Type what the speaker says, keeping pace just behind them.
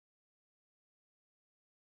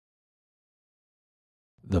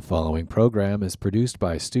The following program is produced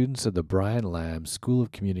by students of the Brian Lamb School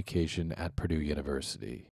of Communication at Purdue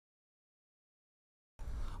University.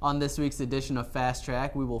 On this week's edition of Fast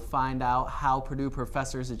Track, we will find out how Purdue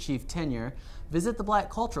professors achieve tenure, visit the Black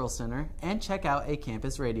Cultural Center, and check out a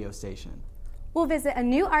campus radio station. We'll visit a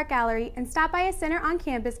new art gallery and stop by a center on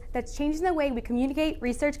campus that's changing the way we communicate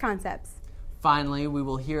research concepts. Finally, we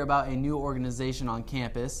will hear about a new organization on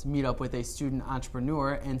campus, meet up with a student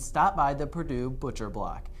entrepreneur, and stop by the Purdue Butcher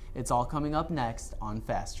Block. It's all coming up next on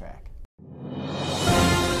Fast Track.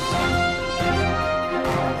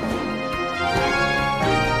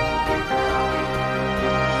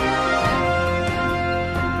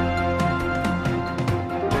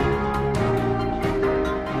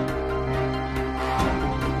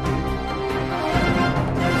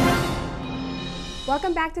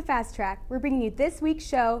 Welcome back to Fast Track. We're bringing you this week's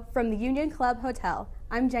show from the Union Club Hotel.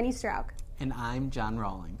 I'm Jenny Strauk. And I'm John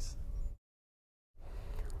Rawlings.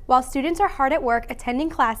 While students are hard at work attending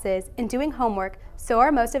classes and doing homework, so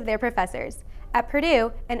are most of their professors. At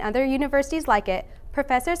Purdue and other universities like it,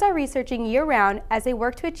 professors are researching year-round as they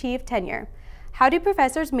work to achieve tenure. How do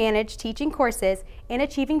professors manage teaching courses and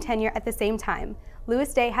achieving tenure at the same time?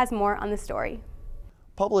 Lewis Day has more on the story.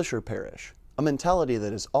 Publish or perish. A mentality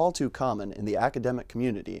that is all too common in the academic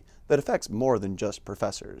community that affects more than just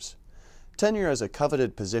professors. Tenure is a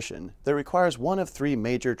coveted position that requires one of three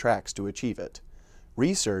major tracks to achieve it: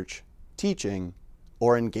 research, teaching,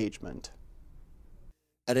 or engagement.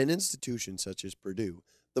 At an institution such as Purdue,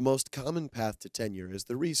 the most common path to tenure is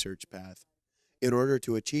the research path. In order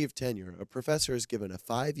to achieve tenure, a professor is given a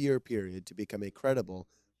 5-year period to become a credible,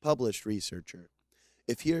 published researcher.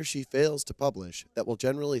 If he or she fails to publish, that will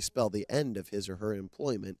generally spell the end of his or her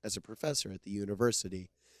employment as a professor at the university,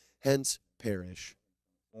 hence perish.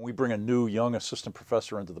 When we bring a new young assistant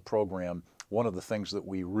professor into the program, one of the things that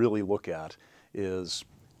we really look at is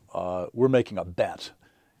we're making a bet.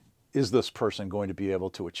 Is this person going to be able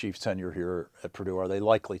to achieve tenure here at Purdue? Are they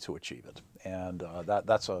likely to achieve it? And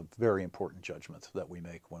that's a very important judgment that we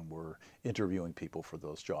make when we're interviewing people for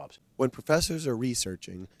those jobs. When professors are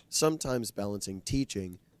researching, sometimes balancing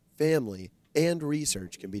teaching, family, and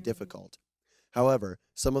research can be difficult. However,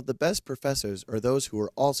 some of the best professors are those who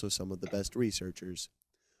are also some of the best researchers.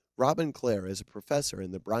 Robin Clare is a professor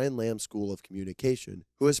in the Brian Lamb School of Communication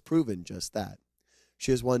who has proven just that. She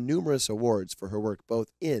has won numerous awards for her work both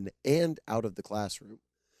in and out of the classroom.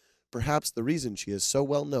 Perhaps the reason she is so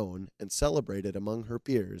well known and celebrated among her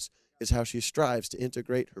peers is how she strives to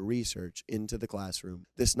integrate her research into the classroom.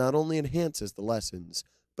 This not only enhances the lessons,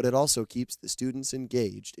 but it also keeps the students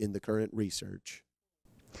engaged in the current research.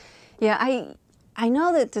 Yeah, I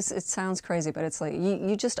know that it sounds crazy, but it's like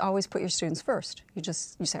you just always put your students first. You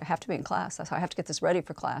say, I have to be in class. I have to get this ready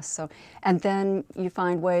for class. And then you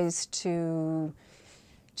find ways to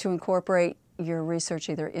incorporate your research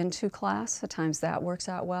either into class. At times that works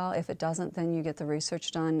out well. If it doesn't, then you get the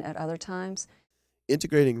research done at other times.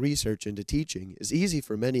 Integrating research into teaching is easy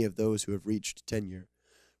for many of those who have reached tenure.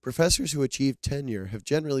 Professors who achieve tenure have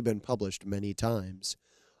generally been published many times.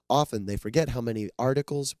 Often they forget how many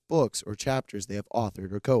articles, books, or chapters they have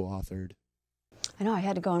authored or co-authored. I know I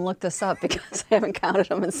had to go and look this up because I haven't counted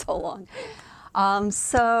them in so long.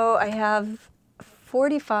 So I have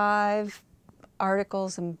 45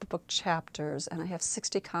 articles and book chapters, and I have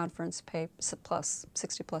 60 conference papers, plus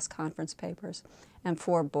 60 plus conference papers, and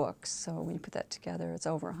 4 books. So when you put that together, it's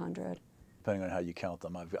over 100. Depending on how you count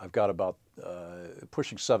them, I've got about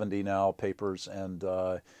pushing 70 now papers and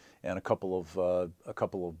a couple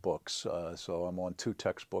of books. So I'm on 2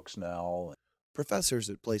 textbooks now. Professors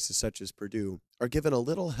at places such as Purdue are given a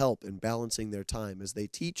little help in balancing their time as they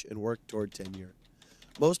teach and work toward tenure.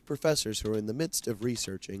 Most professors who are in the midst of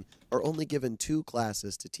researching are only given 2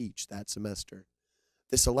 classes to teach that semester.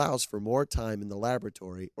 This allows for more time in the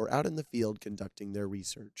laboratory or out in the field conducting their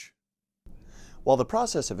research. While the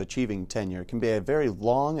process of achieving tenure can be a very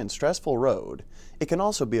long and stressful road, it can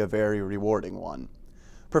also be a very rewarding one.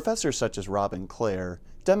 Professors such as Robin Clare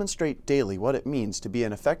demonstrate daily what it means to be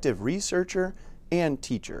an effective researcher and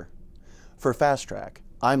teacher. For Fast Track,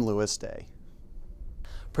 I'm Lewis Day.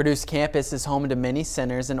 Purdue's campus is home to many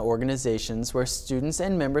centers and organizations where students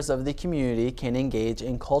and members of the community can engage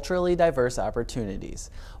in culturally diverse opportunities.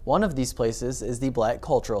 One of these places is the Black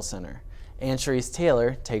Cultural Center. Ann-Charisse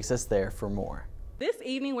Taylor takes us there for more. This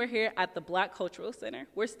evening we're here at the Black Cultural Center,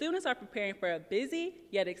 where students are preparing for a busy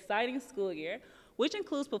yet exciting school year, which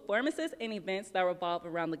includes performances and events that revolve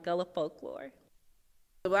around the Gullah folklore.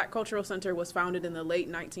 The Black Cultural Center was founded in the late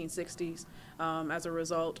 1960s as a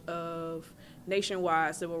result of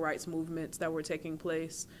nationwide civil rights movements that were taking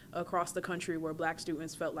place across the country, where Black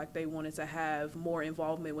students felt like they wanted to have more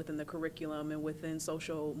involvement within the curriculum and within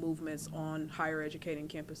social movements on higher educating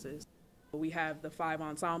campuses. We have the 5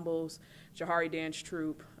 ensembles: Jahari Dance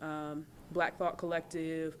Troupe, Black Thought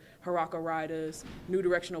Collective, Haraka Riders, New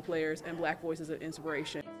Directional Players, and Black Voices of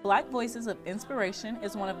Inspiration. Black Voices of Inspiration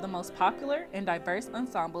is one of the most popular and diverse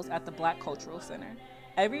ensembles at the Black Cultural Center.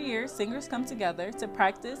 Every year, singers come together to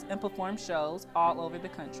practice and perform shows all over the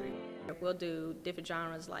country. We'll do different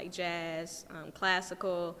genres like jazz,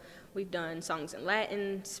 classical. We've done songs in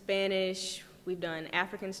Latin, Spanish. We've done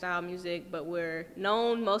African style music, but we're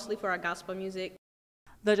known mostly for our gospel music.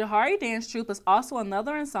 The Jahari Dance Troupe is also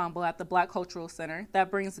another ensemble at the Black Cultural Center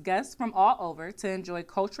that brings guests from all over to enjoy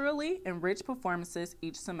culturally enriched performances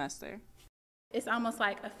each semester. It's almost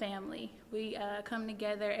like a family. We come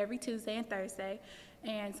together every Tuesday and Thursday,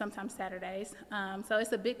 and sometimes Saturdays. So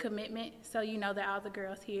it's a big commitment, so you know that all the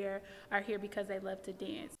girls here are here because they love to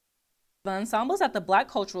dance. The ensembles at the Black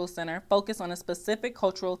Cultural Center focus on a specific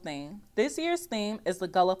cultural theme. This year's theme is the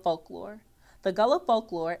Gullah folklore. The Gullah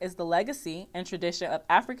folklore is the legacy and tradition of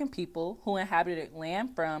African people who inhabited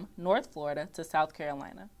land from North Florida to South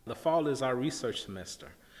Carolina. The fall is our research semester.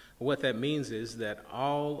 What that means is that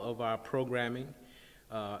all of our programming,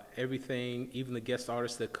 everything, even the guest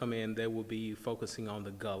artists that come in, they will be focusing on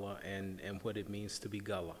the Gullah and what it means to be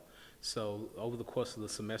Gullah. So over the course of the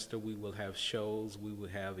semester, we will have shows, we will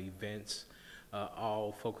have events,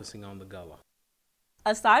 all focusing on the Gullah.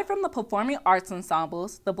 Aside from the performing arts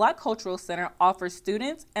ensembles, the Black Cultural Center offers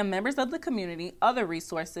students and members of the community other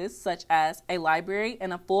resources such as a library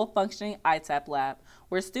and a full functioning ITAP lab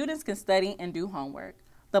where students can study and do homework.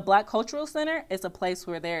 The Black Cultural Center is a place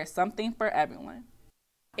where there is something for everyone.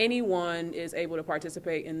 Anyone is able to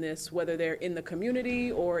participate in this, whether they're in the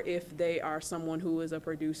community or if they are someone who is a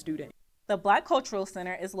Purdue student. The Black Cultural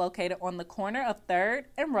Center is located on the corner of 3rd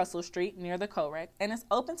and Russell Street near the COREC and is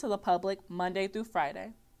open to the public Monday through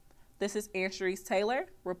Friday. This is Ann-Sharice Taylor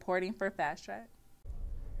reporting for Fast Track.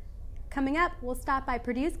 Coming up, we'll stop by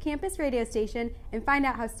Purdue's campus radio station and find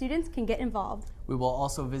out how students can get involved. We will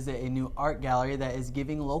also visit a new art gallery that is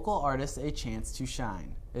giving local artists a chance to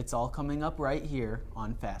shine. It's all coming up right here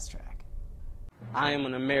on Fast Track. I am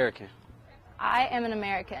an American. I am an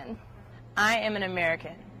American. I am an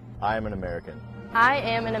American. I am an American. I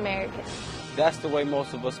am an American. That's the way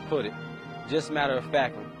most of us put it, just matter of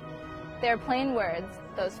factly. They're plain words,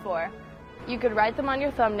 those 4. You could write them on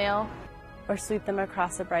your thumbnail or sweep them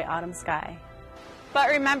across a bright autumn sky. But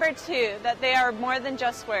remember, too, that they are more than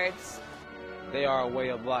just words. They are a way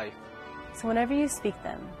of life. So whenever you speak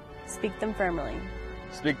them firmly.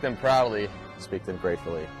 Speak them proudly, speak them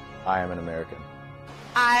gratefully. I am an American.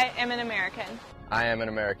 I am an American. I am an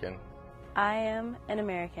American. I am an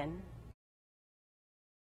American.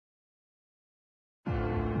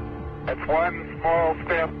 It's one small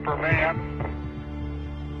step for man,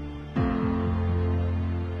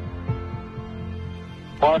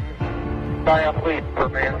 one giant leap for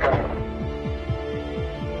mankind.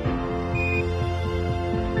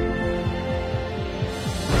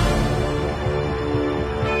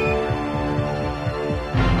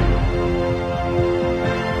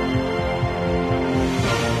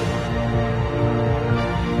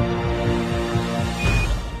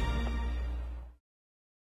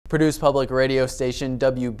 Purdue's public radio station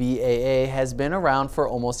WBAA has been around for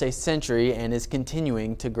almost a century and is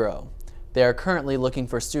continuing to grow. They are currently looking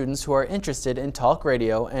for students who are interested in talk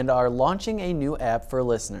radio and are launching a new app for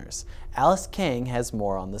listeners. Alice Kang has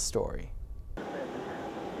more on the story.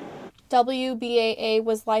 WBAA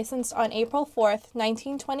was licensed on April 4th,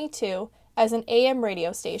 1922 as an AM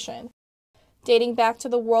radio station. Dating back to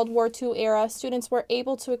the World War II era, students were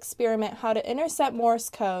able to experiment how to intercept Morse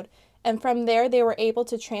code, and from there they were able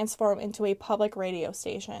to transform into a public radio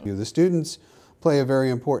station. The students play a very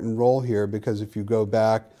important role here because if you go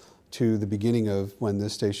back to the beginning of when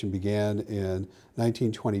this station began in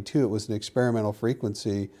 1922, it was an experimental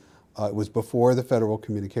frequency. It was before the Federal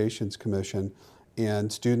Communications Commission,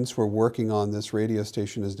 and students were working on this radio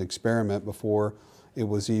station as an experiment before it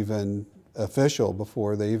was even official,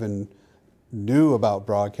 before they even knew about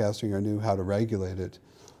broadcasting or knew how to regulate it.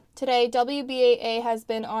 Today, WBAA has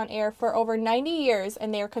been on air for over 90 years,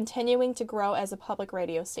 and they are continuing to grow as a public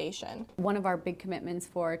radio station. One of our big commitments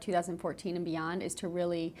for 2014 and beyond is to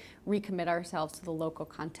really recommit ourselves to the local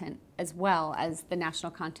content as well as the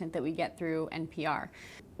national content that we get through NPR.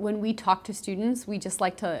 When we talk to students, we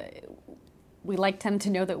like them to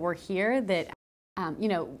know that we're here, that,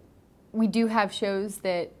 we do have shows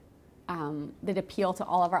that that appeal to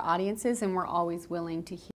all of our audiences, and we're always willing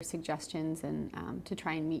to hear suggestions and to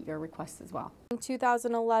try and meet your requests as well. In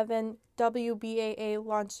 2011, WBAA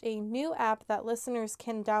launched a new app that listeners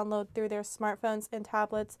can download through their smartphones and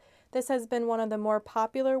tablets. This has been one of the more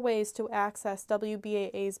popular ways to access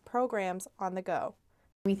WBAA's programs on the go.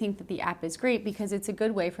 We think that the app is great because it's a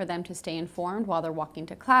good way for them to stay informed while they're walking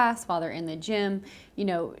to class, while they're in the gym. You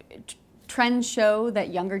know, trends show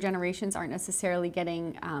that younger generations aren't necessarily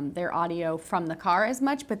getting their audio from the car as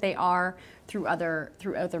much, but they are through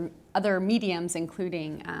other mediums,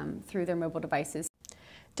 including through their mobile devices.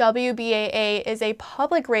 WBAA is a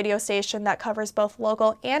public radio station that covers both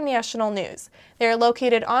local and national news. They are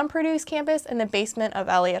located on Purdue's campus in the basement of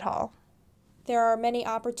Elliott Hall. There are many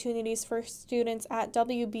opportunities for students at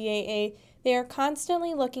WBAA. They are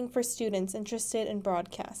constantly looking for students interested in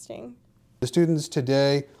broadcasting. The students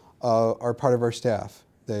today are part of our staff.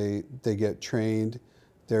 They get trained,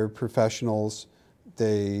 they're professionals,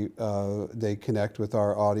 they connect with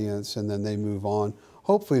our audience, and then they move on,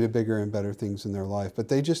 hopefully to bigger and better things in their life. But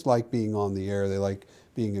they just like being on the air, they like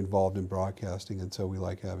being involved in broadcasting, and so we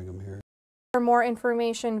like having them here. For more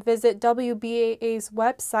information, visit WBAA's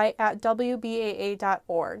website at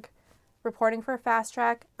wbaa.org. Reporting for Fast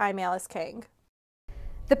Track, I'm Alice Kang.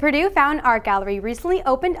 The Purdue Fountain Art Gallery recently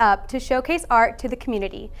opened up to showcase art to the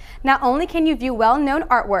community. Not only can you view well-known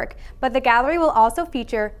artwork, but the gallery will also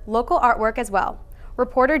feature local artwork as well.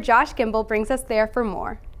 Reporter Josh Gimbel brings us there for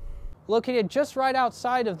more. Located just right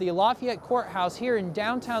outside of the Lafayette Courthouse here in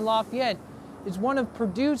downtown Lafayette is one of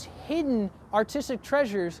Purdue's hidden artistic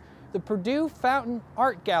treasures, the Purdue Fountain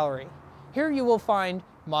Art Gallery. Here you will find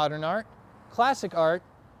modern art, classic art,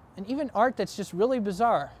 and even art that's just really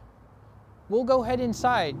bizarre. We'll go head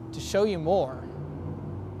inside to show you more.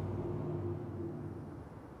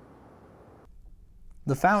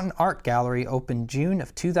 The Fountain Art Gallery opened June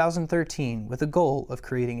of 2013 with a goal of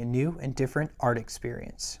creating a new and different art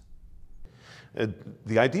experience.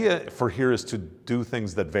 The idea for here is to do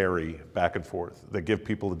things that vary back and forth, that give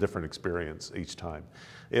people a different experience each time.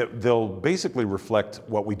 They'll basically reflect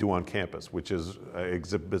what we do on campus, which is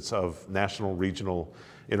exhibits of national, regional,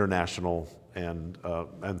 international, and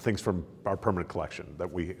things from our permanent collection that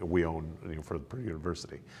we own, for Purdue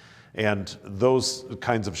University. And those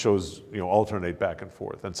kinds of shows, alternate back and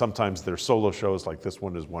forth. And sometimes they're solo shows, like this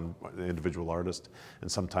one is one individual artist, and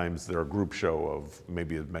sometimes they're a group show of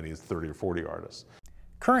maybe as many as 30 or 40 artists.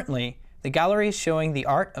 Currently, the gallery is showing the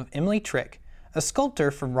art of Emily Trick, a sculptor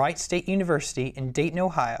from Wright State University in Dayton,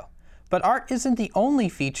 Ohio. But art isn't the only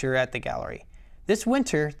feature at the gallery. This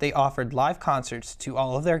winter, they offered live concerts to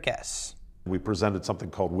all of their guests. We presented something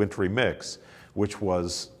called Wintry Mix, which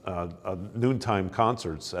was noontime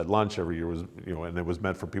concerts at lunch every year, and it was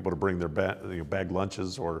meant for people to bring their bag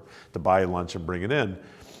lunches or to buy lunch and bring it in.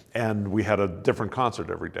 And we had a different concert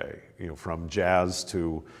every day, from jazz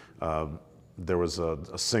to, there was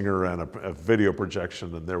a singer and a video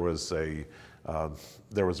projection, and there was a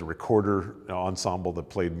recorder ensemble that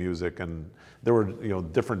played music, and there were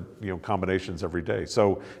different combinations every day.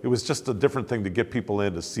 So it was just a different thing to get people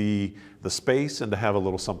in to see the space and to have a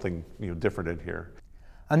little something different in here.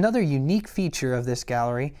 Another unique feature of this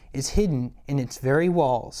gallery is hidden in its very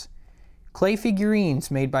walls. Clay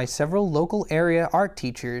figurines made by several local area art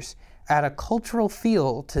teachers add a cultural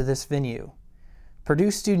feel to this venue.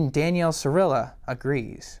 Purdue student Danielle Cirilla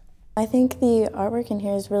agrees. I think the artwork in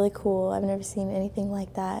here is really cool. I've never seen anything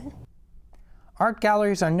like that. Art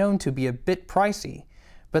galleries are known to be a bit pricey,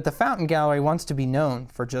 but the Fountain Gallery wants to be known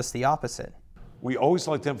for just the opposite. We always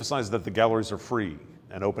like to emphasize that the galleries are free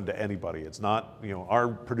and open to anybody. It's not, our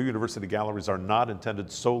Purdue University galleries are not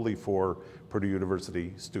intended solely for Purdue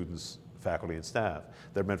University students, faculty, and staff.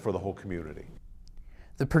 They're meant for the whole community.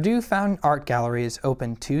 The Purdue Fountain Art Gallery is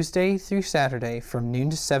open Tuesday through Saturday from noon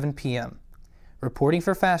to 7 p.m. Reporting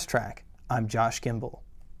for Fast Track, I'm Josh Gimbel.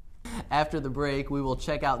 After the break, we will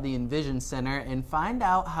check out the Envision Center and find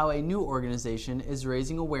out how a new organization is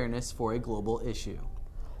raising awareness for a global issue.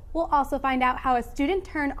 We'll also find out how a student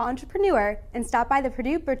turned entrepreneur and stopped by the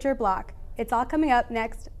Purdue Butcher Block. It's all coming up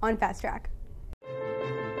next on Fast Track.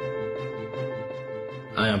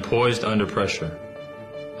 I am poised under pressure.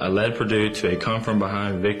 I led Purdue to a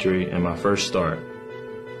come-from-behind victory in my first start.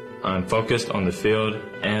 I am focused on the field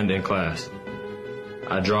and in class.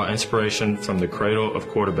 I draw inspiration from the cradle of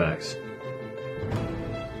quarterbacks.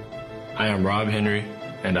 I am Rob Henry,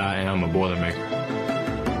 and I am a Boilermaker.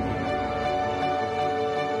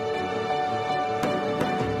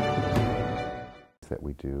 That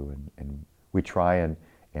we do, and we try and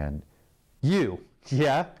You,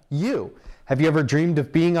 yeah, you. Have you ever dreamed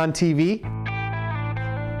of being on TV?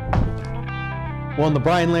 Well, in the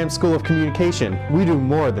Brian Lamb School of Communication, we do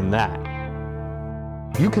more than that.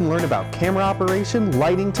 You can learn about camera operation,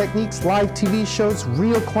 lighting techniques, live TV shows,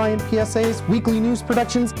 real client PSAs, weekly news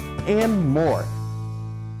productions, and more.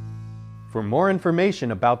 For more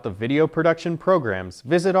information about the video production programs,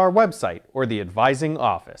 visit our website or the advising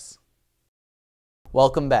office.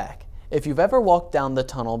 Welcome back. If you've ever walked down the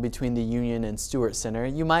tunnel between the Union and Stewart Center,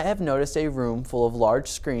 you might have noticed a room full of large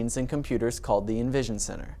screens and computers called the Envision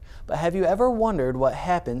Center. But have you ever wondered what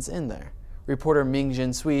happens in there? Reporter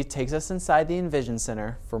Mingjin Sui takes us inside the Envision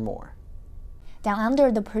Center for more. Down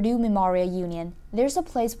under the Purdue Memorial Union, there's a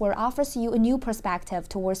place where it offers you a new perspective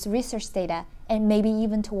towards research data and maybe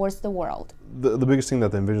even towards the world. The biggest thing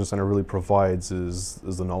that the Envision Center really provides is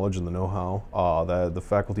the knowledge and the know-how that the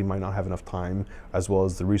faculty might not have enough time, as well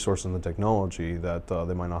as the resources and the technology that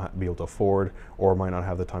they might not be able to afford or might not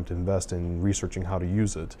have the time to invest in researching how to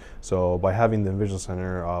use it. So by having the Envision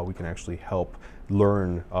Center, we can actually help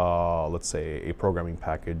learn, let's say, a programming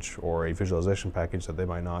package or a visualization package that they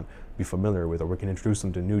might not be familiar with, or we can introduce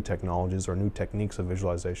them to new technologies or new techniques of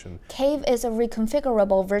visualization. CAVE is a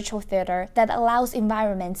reconfigurable virtual theater that allows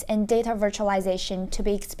environments and data virtualization to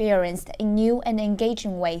be experienced in new and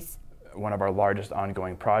engaging ways. One of our largest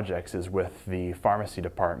ongoing projects is with the pharmacy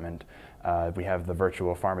department. We have the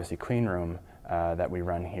virtual pharmacy clean room that we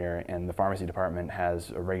run here, and the pharmacy department has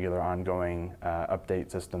a regular ongoing update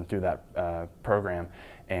system through that program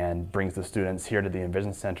and brings the students here to the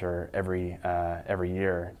Envision Center every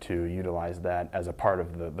year to utilize that as a part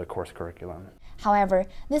of the course curriculum. However,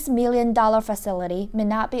 this $1 million facility may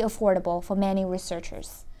not be affordable for many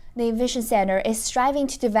researchers. The Envision Center is striving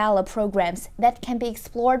to develop programs that can be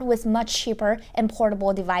explored with much cheaper and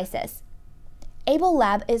portable devices. Able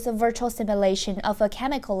Lab is a virtual simulation of a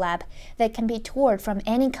chemical lab that can be toured from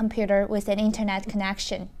any computer with an internet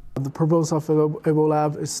connection. The purpose of Able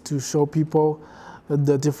Lab is to show people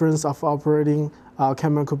the difference of operating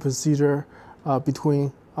chemical procedure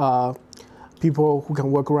between people who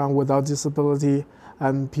can walk around without disability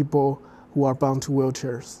and people who are bound to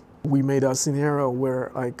wheelchairs. We made a scenario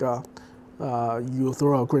where you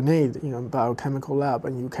throw a grenade in a biochemical lab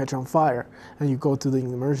and you catch on fire and you go to the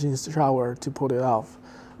emergency shower to put it off.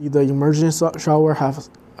 The emergency shower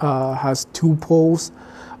has two poles,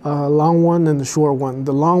 a long one and a short one.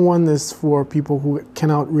 The long one is for people who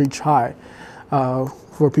cannot reach high,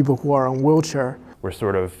 for people who are on wheelchair. We're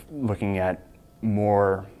sort of looking at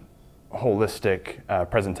more holistic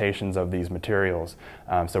presentations of these materials.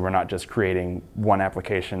 So we're not just creating one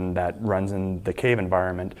application that runs in the CAVE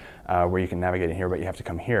environment where you can navigate in here, but you have to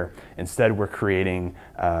come here. Instead, we're creating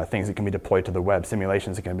things that can be deployed to the web,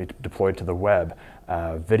 simulations that can be deployed to the web,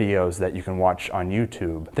 videos that you can watch on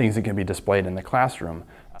YouTube, things that can be displayed in the classroom.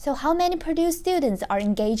 So how many Purdue students are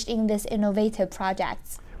engaged in these innovative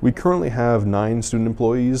projects? We currently have 9 student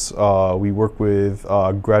employees. We work with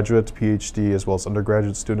graduate, PhD, as well as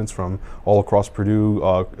undergraduate students from all across Purdue,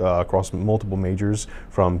 across multiple majors,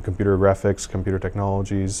 from computer graphics, computer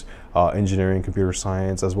technologies, engineering, computer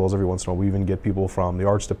science, as well as every once in a while we even get people from the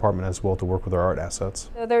arts department as well to work with our art assets.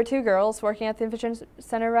 So there are 2 girls working at the Envision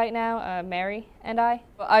Center right now, Mary and I.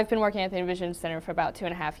 Well, I've been working at the Envision Center for about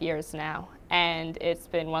 2.5 years now, and it's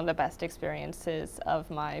been one of the best experiences of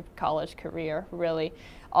my college career, really.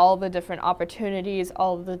 All the different opportunities,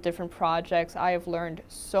 all the different projects. I have learned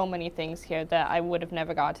so many things here that I would have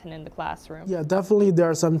never gotten in the classroom. Yeah, definitely there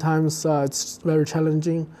are sometimes it's very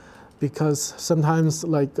challenging because sometimes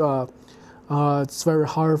it's very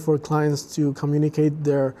hard for clients to communicate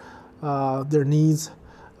their needs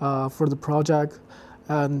for the project,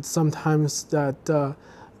 and sometimes that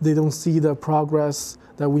they don't see the progress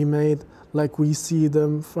that we made like we see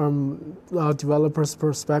them from a developer's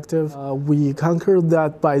perspective. We conquer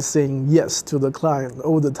that by saying yes to the client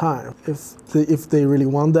all the time. If they really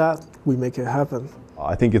want that, we make it happen.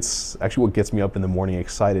 I think it's actually what gets me up in the morning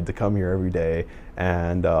excited to come here every day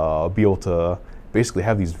and be able to basically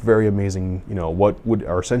have these very amazing, what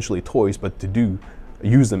are essentially toys, but to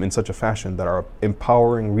use them in such a fashion that are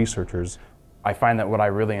empowering researchers. I find that what I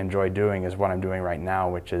really enjoy doing is what I'm doing right now,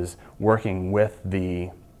 which is working with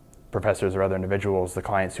the professors or other individuals, the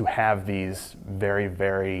clients who have these very,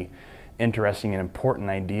 very interesting and important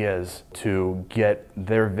ideas to get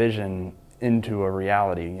their vision into a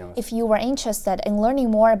reality. If you are interested in learning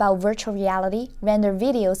more about virtual reality, render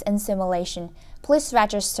videos, and simulation, please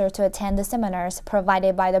register to attend the seminars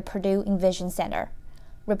provided by the Purdue Envision Center.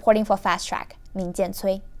 Reporting for Fast Track, Mingjin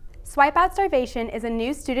Sui. Swipe Out Starvation is a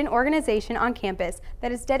new student organization on campus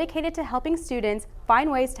that is dedicated to helping students find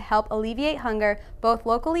ways to help alleviate hunger both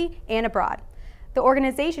locally and abroad. The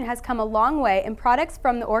organization has come a long way, and products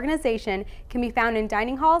from the organization can be found in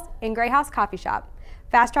dining halls and Grey House Coffee Shop.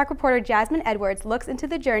 Fast Track reporter Jasmine Edwards looks into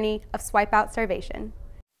the journey of Swipe Out Starvation.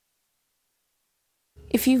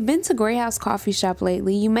 If you've been to Grey House Coffee Shop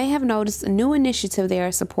lately, you may have noticed a new initiative they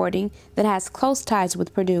are supporting that has close ties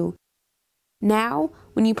with Purdue. Now,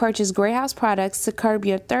 when you purchase Grey House products to curb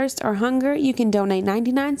your thirst or hunger, you can donate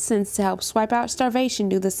 99 cents to help Swipe Out Starvation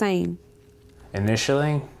do the same.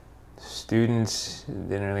 Initially, students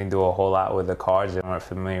didn't really do a whole lot with the cards. They weren't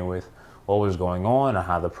familiar with what was going on or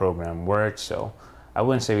how the program worked, so I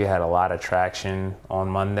wouldn't say we had a lot of traction on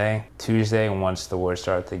Monday. Tuesday, once the word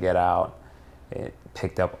started to get out, it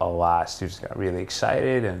picked up a lot. Students got really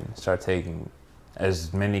excited and started taking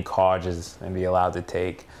as many cards as they'd be allowed to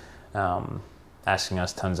take, asking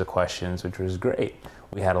us tons of questions, which was great.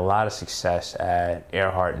 We had a lot of success at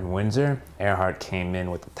Earhart and Windsor. Earhart came in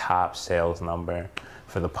with the top sales number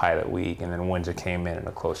for the pilot week, and then Windsor came in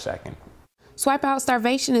a close second. Swipe Out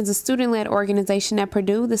Starvation is a student-led organization at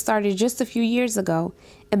Purdue that started just a few years ago.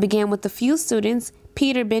 It began with a few students,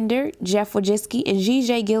 Peter Bender, Jeff Wojcicki, and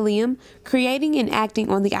G.J. Gilliam, creating and acting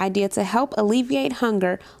on the idea to help alleviate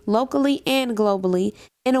hunger locally and globally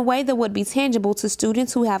in a way that would be tangible to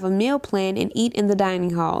students who have a meal plan and eat in the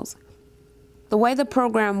dining halls. The way the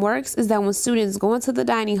program works is that when students go into the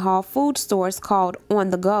dining hall food stores called On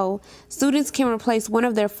the Go, students can replace one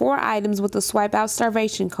of their 4 items with a Swipe Out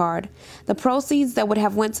Starvation card. The proceeds that would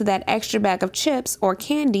have went to that extra bag of chips or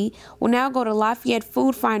candy will now go to Lafayette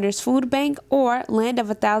Food Finders Food Bank or Land of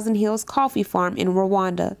 1,000 Hills Coffee Farm in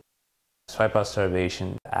Rwanda. Swipe Out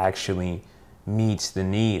Starvation actually meets the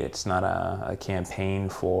need. It's not a campaign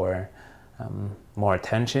for more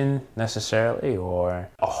attention necessarily or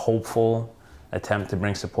a hopeful attempt to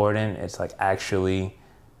bring support in. It's like actually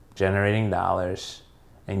generating dollars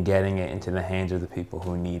and getting it into the hands of the people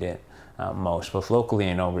who need it most, both locally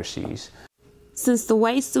and overseas. Since the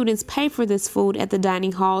way students pay for this food at the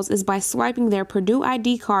dining halls is by swiping their Purdue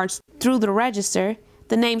ID cards through the register,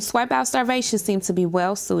 the name Swipe Out Starvation seems to be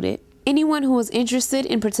well suited. Anyone who is interested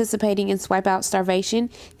in participating in Swipe Out Starvation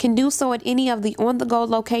can do so at any of the on-the-go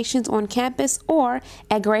locations on campus or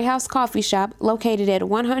at Grey House Coffee Shop located at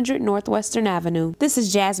 100 Northwestern Avenue. This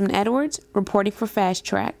is Jasmine Edwards reporting for Fast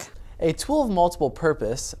Track. A tool of multiple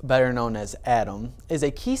purpose, better known as Atom, is a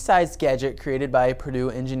key-sized gadget created by a Purdue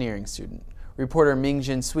engineering student. Reporter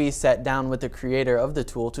Mingjin Sui sat down with the creator of the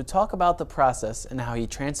tool to talk about the process and how he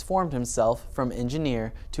transformed himself from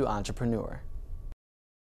engineer to entrepreneur.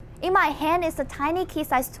 In my hand is a tiny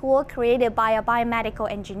key-sized tool created by a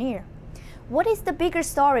biomedical engineer. What is the bigger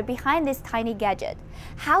story behind this tiny gadget?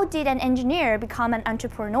 How did an engineer become an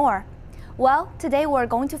entrepreneur? Well, today we're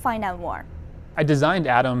going to find out more. I designed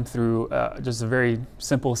Atom through just a very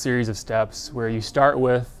simple series of steps where you start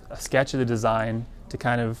with a sketch of the design to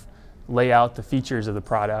kind of lay out the features of the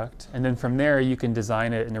product, and then from there you can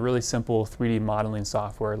design it in a really simple 3D modeling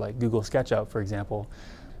software like Google SketchUp, for example.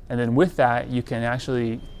 And then with that you can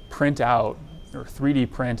actually print out or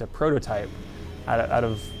 3D print a prototype out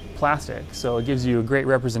of plastic. So it gives you a great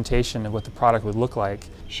representation of what the product would look like.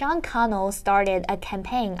 Sean Connell started a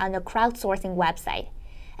campaign on a crowdsourcing website,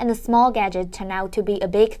 and the small gadget turned out to be a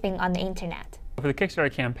big thing on the internet. For the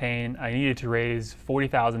Kickstarter campaign, I needed to raise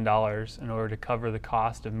 $40,000 in order to cover the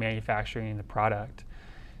cost of manufacturing the product.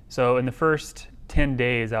 So in the first 10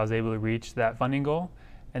 days, I was able to reach that funding goal.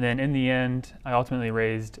 And then in the end, I ultimately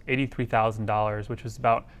raised $83,000, which was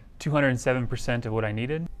about 207% of what I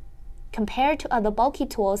needed. Compared to other bulky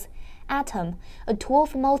tools, Atom, a tool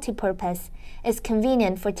for multi-purpose, is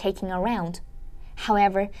convenient for taking around.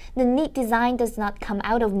 However, the neat design does not come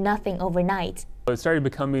out of nothing overnight. It started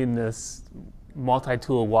becoming this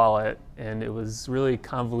multi-tool wallet, and it was really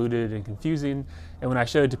convoluted and confusing. And when I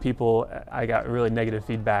showed it to people, I got really negative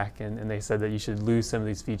feedback, and they said that you should lose some of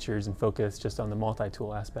these features and focus just on the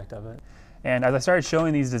multi-tool aspect of it. And as I started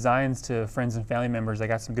showing these designs to friends and family members, I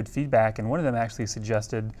got some good feedback, and one of them actually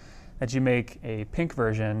suggested that you make a pink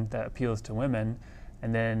version that appeals to women,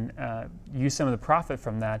 and then use some of the profit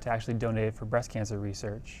from that to actually donate it for breast cancer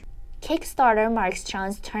research. Kickstarter marks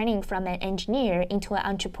Sean's turning from an engineer into an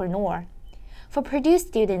entrepreneur. For Purdue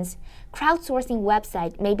students, crowdsourcing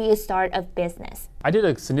website may be a start of business. I did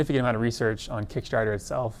a significant amount of research on Kickstarter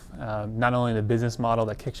itself, not only the business model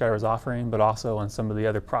that Kickstarter was offering, but also on some of the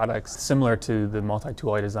other products similar to the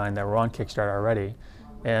multi-tool I designed that were on Kickstarter already.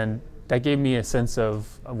 And that gave me a sense of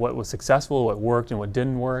what was successful, what worked and what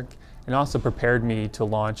didn't work, and also prepared me to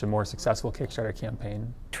launch a more successful Kickstarter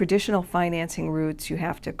campaign. Traditional financing routes, you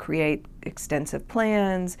have to create extensive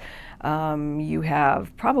plans. You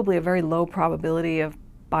have probably a very low probability of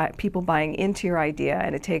people buying into your idea,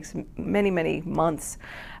 and it takes many, many months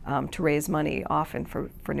to raise money often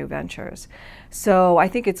for new ventures. So I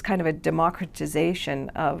think it's kind of a democratization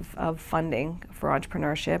of funding for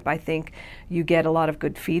entrepreneurship. I think you get a lot of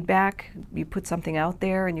good feedback. You put something out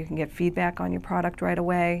there and you can get feedback on your product right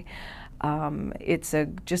away. It's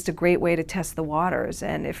just a great way to test the waters,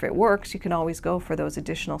 and if it works, you can always go for those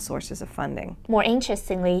additional sources of funding. More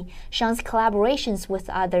interestingly, Sean's collaborations with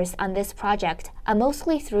others on this project are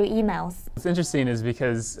mostly through emails. What's interesting is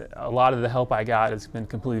because a lot of the help I got has been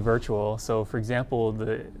completely virtual. So, for example,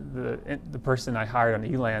 the person I hired on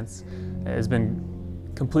Elance has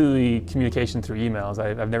been completely communication through emails.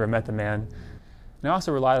 I've never met the man. And I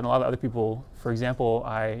also relied on a lot of other people. For example,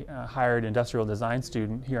 I hired an industrial design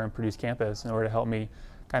student here on Purdue's campus in order to help me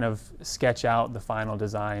kind of sketch out the final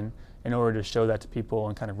design in order to show that to people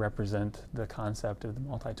and kind of represent the concept of the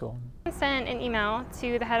multi-tool. I sent an email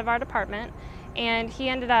to the head of our department, and he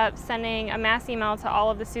ended up sending a mass email to all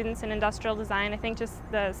of the students in industrial design, I think just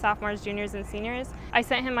the sophomores, juniors, and seniors. I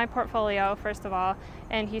sent him my portfolio, first of all,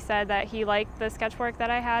 and he said that he liked the sketchwork that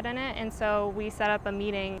I had in it, and so we set up a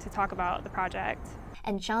meeting to talk about the project.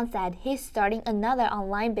 And Sean said he's starting another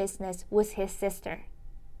online business with his sister.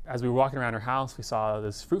 As we were walking around her house, we saw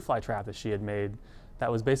this fruit fly trap that she had made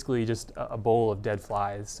that was basically just a bowl of dead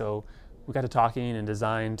flies. So we got to talking and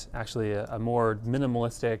designed actually a more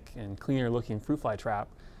minimalistic and cleaner looking fruit fly trap.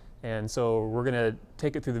 And so we're going to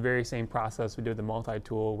take it through the very same process we did with the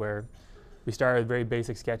multi-tool, where we started with very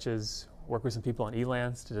basic sketches, work with some people on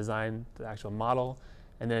Elance to design the actual model,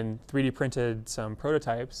 and then 3D printed some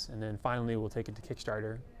prototypes, and then finally we'll take it to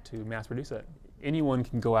Kickstarter to mass produce it. Anyone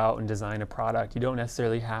can go out and design a product. You don't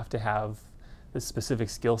necessarily have to have the specific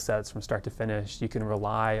skill sets from start to finish. You can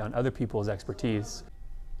rely on other people's expertise.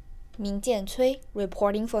 Ming Jian-Cui,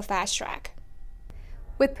 reporting for Fast Track.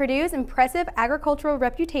 With Purdue's impressive agricultural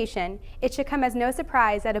reputation, it should come as no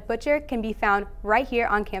surprise that a butcher can be found right here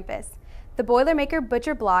on campus. The Boilermaker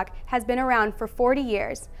Butcher Block has been around for 40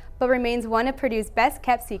 years, but remains one of Purdue's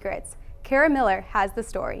best-kept secrets. Kara Miller has the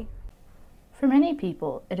story. For many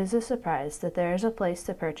people, it is a surprise that there is a place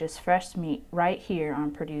to purchase fresh meat right here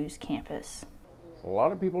on Purdue's campus. A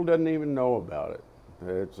lot of people doesn't even know about it.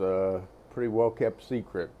 It's a pretty well-kept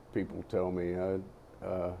secret, people tell me.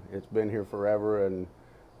 It's been here forever, and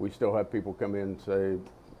we still have people come in and say,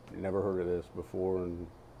 never heard of this before. And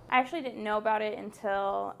I actually didn't know about it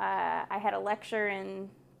until I had a lecture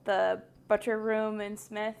in the butcher room in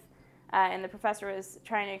Smith, and the professor was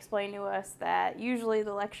trying to explain to us that usually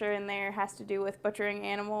the lecture in there has to do with butchering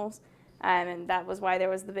animals, and that was why there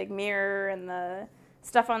was the big mirror and the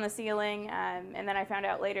stuff on the ceiling, and then I found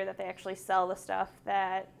out later that they actually sell the stuff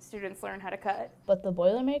that students learn how to cut. But the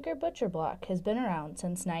Boilermaker Butcher Block has been around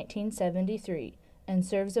since 1973 and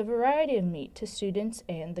serves a variety of meat to students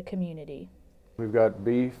and the community. We've got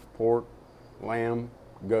beef, pork, lamb,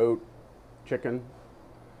 goat, chicken.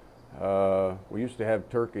 We used to have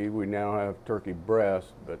turkey. We now have turkey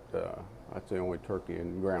breast, but that's the only turkey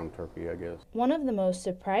and ground turkey, I guess. One of the most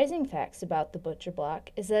surprising facts about the Butcher Block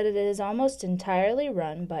is that it is almost entirely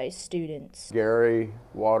run by students. Gary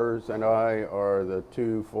Waters and I are the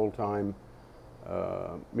two full-time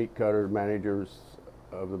meat cutter managers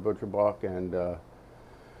of the Butcher Block, and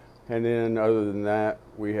then other than that,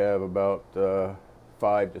 we have about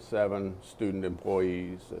 5 to 7 student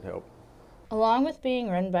employees that help. Along with being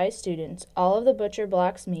run by students, all of the Butcher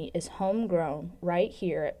Block's meat is homegrown right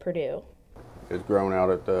here at Purdue. It's grown out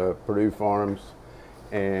at the Purdue farms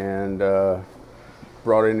and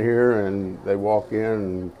brought in here, and they walk in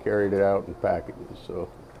and carried it out in packages. So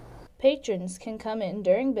patrons can come in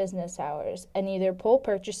during business hours and either pull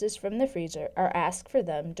purchases from the freezer or ask for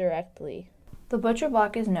them directly. The Butcher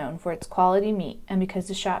Block is known for its quality meat, and because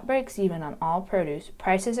the shop breaks even on all produce,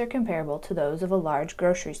 prices are comparable to those of a large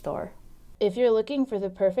grocery store. If you're looking for the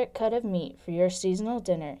perfect cut of meat for your seasonal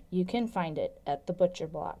dinner, you can find it at the Butcher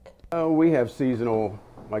Block. We have seasonal,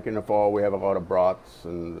 like in the fall we have a lot of brats,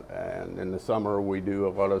 and in the summer we do a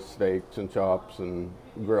lot of steaks and chops and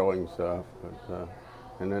grilling stuff.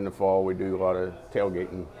 And in the fall we do a lot of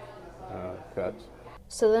tailgating cuts.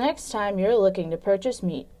 So the next time you're looking to purchase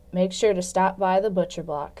meat, make sure to stop by the Butcher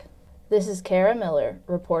Block. This is Kara Miller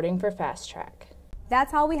reporting for Fast Track.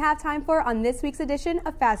 That's all we have time for on this week's edition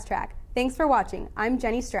of Fast Track. Thanks for watching. I'm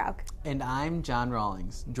Jenny Strauch. And I'm John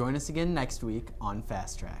Rawlings. Join us again next week on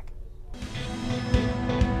Fast Track.